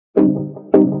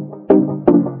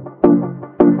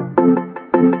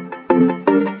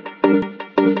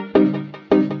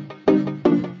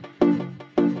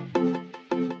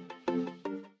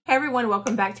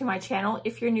welcome back to my channel.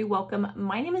 If you're new, welcome.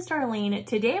 My name is Darlene.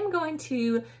 Today I'm going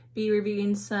to be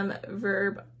reviewing some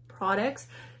Verb products.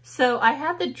 So I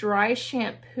have the dry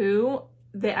shampoo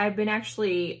that I've been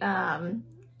actually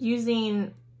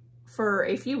using for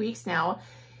a few weeks now,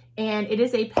 and it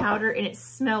is a powder and it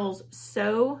smells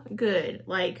so good.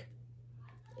 Like,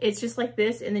 it's just like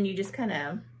this, and then you just kind of,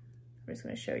 I'm just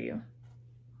going to show you.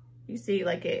 You see,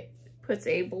 like, it puts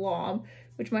a blob,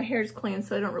 which my hair is clean,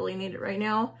 so I don't really need it right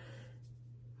now.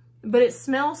 But it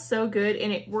smells so good,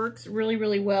 and it works really,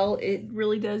 really well. It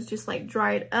really does just like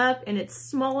dry it up, and it's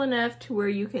small enough to where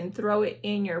you can throw it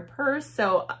in your purse.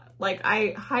 So like,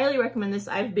 I highly recommend this.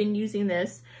 I've been using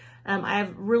this. I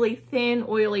have really thin,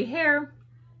 oily hair.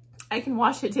 I can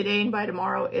wash it today, and by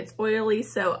tomorrow it's oily,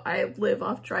 so I live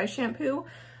off dry shampoo.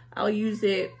 I'll use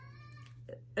it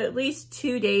at least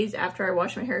 2 days after I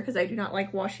wash my hair, because I do not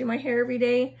like washing my hair every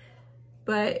day,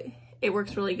 but it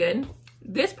works really good.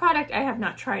 This product I have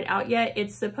not tried out yet.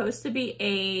 It's supposed to be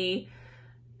a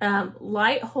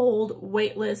light hold,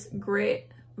 weightless,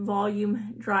 grit,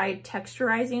 volume, dry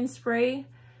texturizing spray.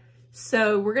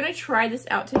 So we're gonna try this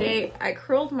out today. I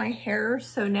curled my hair,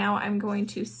 so now I'm going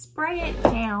to spray it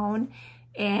down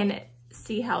and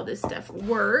see how this stuff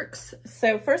works.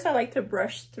 So first I like to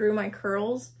brush through my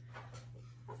curls,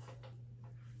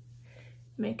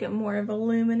 make it more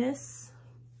voluminous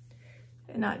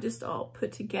and not just all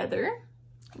put together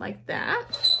like that.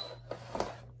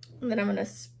 And then I'm gonna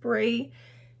spray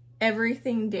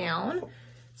everything down.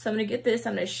 So I'm gonna get this,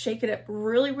 I'm gonna shake it up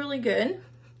really, really good.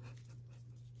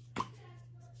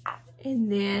 And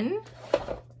then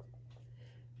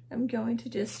I'm going to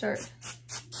just start.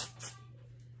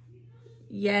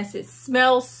 Yes, it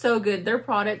smells so good. Their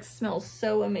products smell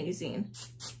so amazing.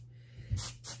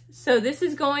 So this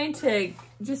is going to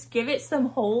just give it some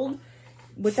hold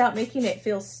without making it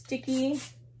feel sticky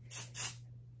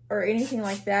or anything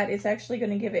like that. It's actually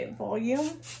going to give it volume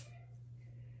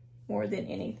more than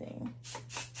anything.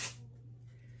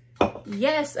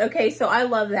 Yes, okay, so I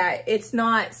love that. It's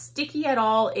not sticky at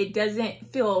all. It doesn't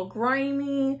feel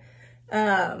grimy,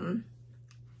 but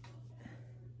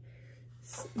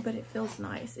it feels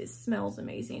nice. It smells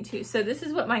amazing too. So this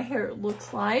is what my hair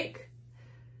looks like,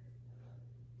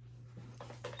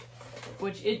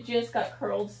 which it just got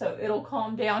curled, so it'll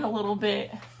calm down a little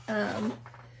bit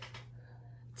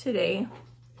today.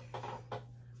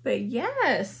 But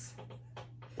yes,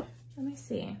 let me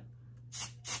see.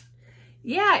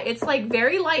 Yeah, it's like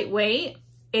very lightweight.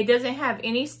 It doesn't have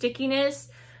any stickiness.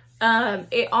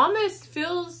 It almost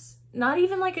feels not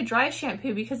even like a dry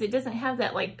shampoo because it doesn't have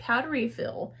that like powdery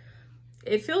feel.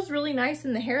 It feels really nice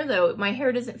in the hair though. My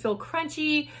hair doesn't feel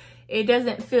crunchy. It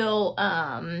doesn't feel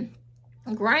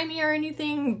grimy or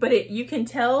anything, but you can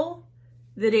tell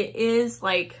that it is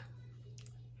like,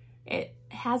 it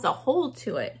has a hold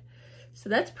to it. So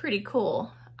that's pretty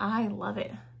cool. I love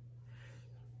it.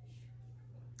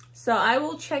 So I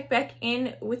will check back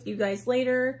in with you guys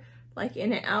later, like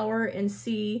in an hour, and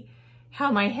see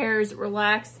how my hair is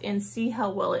relaxed and see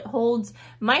how well it holds.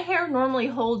 My hair normally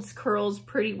holds curls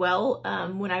pretty well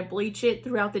when I bleach it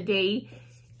throughout the day,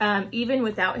 even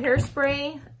without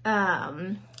hairspray.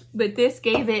 But this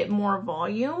gave it more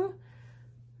volume.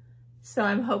 So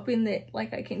I'm hoping that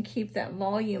like I can keep that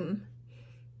volume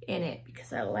in it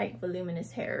because I like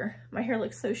voluminous hair. My hair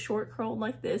looks so short curled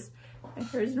like this. My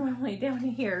hair is normally down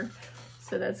here,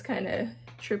 so that's kind of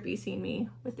trippy seeing me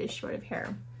with this short of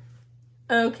hair.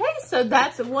 Okay, so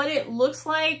that's what it looks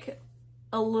like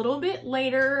a little bit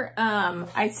later.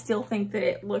 I still think that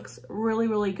it looks really,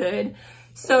 really good.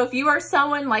 So if you are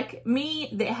someone like me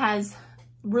that has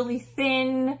really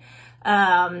thin,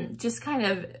 just kind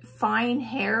of fine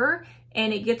hair,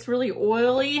 and it gets really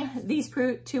oily, these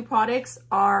two products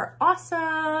are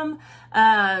awesome.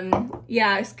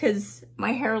 Yeah, it's because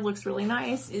my hair looks really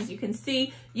nice, as you can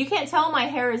see. You can't tell my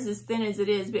hair is as thin as it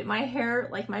is, but my hair,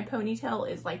 like my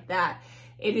ponytail, is like that.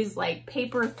 It is like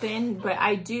paper thin, but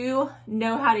I do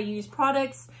know how to use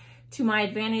products to my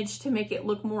advantage to make it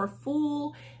look more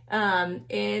full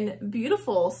and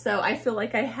beautiful. So I feel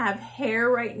like I have hair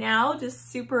right now, just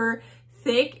super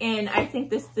thick, and I think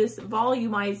this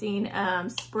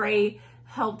volumizing spray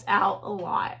helped out a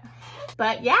lot.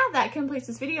 But yeah, that completes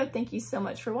this video. Thank you so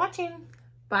much for watching.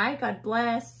 Bye, God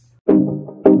bless.